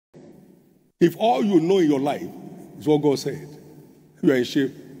If all you know in your life is what God said, you are in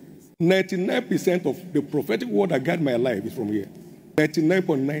shape. 99% of the prophetic word that guide my life is from here.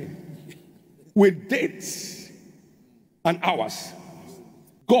 99.9. With dates and hours.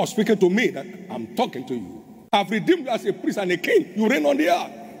 God speaking to me that I'm talking to you. I've redeemed you as a priest and a king. You reign on the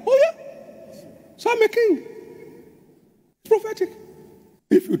earth. Oh yeah. So I'm a king. It's prophetic.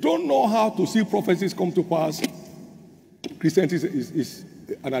 If you don't know how to see prophecies come to pass, Christianity is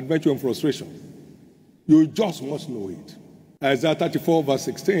an adventure and frustration. You just must know it. Isaiah 34 verse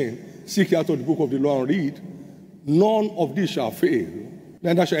 16, seek out of the book of the law and read, none of these shall fail,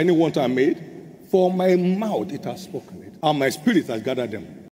 neither shall any one time made, for my mouth it has spoken it, and my spirit has gathered them.